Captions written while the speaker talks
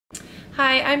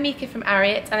Hi, I'm Mieke from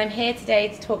Ariat and I'm here today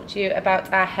to talk to you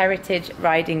about our Heritage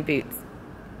riding boots.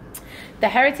 The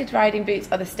Heritage riding boots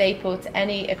are the staple to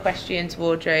any equestrian's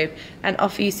wardrobe and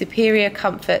offer you superior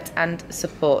comfort and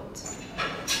support.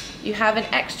 You have an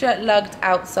extra lugged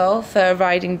outsole for a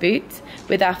riding boot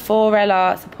with our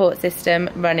 4LR support system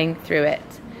running through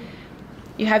it.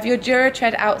 You have your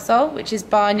DuraTread outsole, which is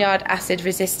barnyard acid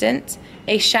resistant,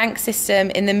 a shank system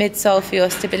in the midsole for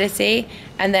your stability,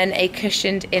 and then a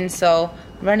cushioned insole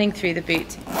running through the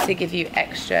boot to give you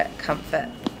extra comfort.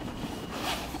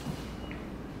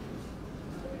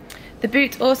 The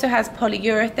boot also has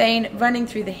polyurethane running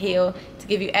through the heel to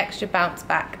give you extra bounce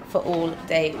back for all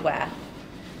day wear.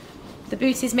 The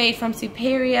boot is made from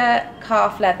superior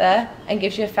calf leather and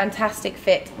gives you a fantastic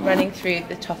fit running through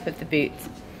the top of the boot.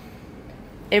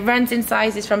 It runs in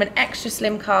sizes from an extra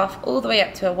slim calf all the way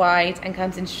up to a wide and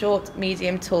comes in short,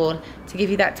 medium, tall to give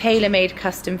you that tailor-made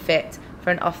custom fit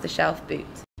for an off-the-shelf boot.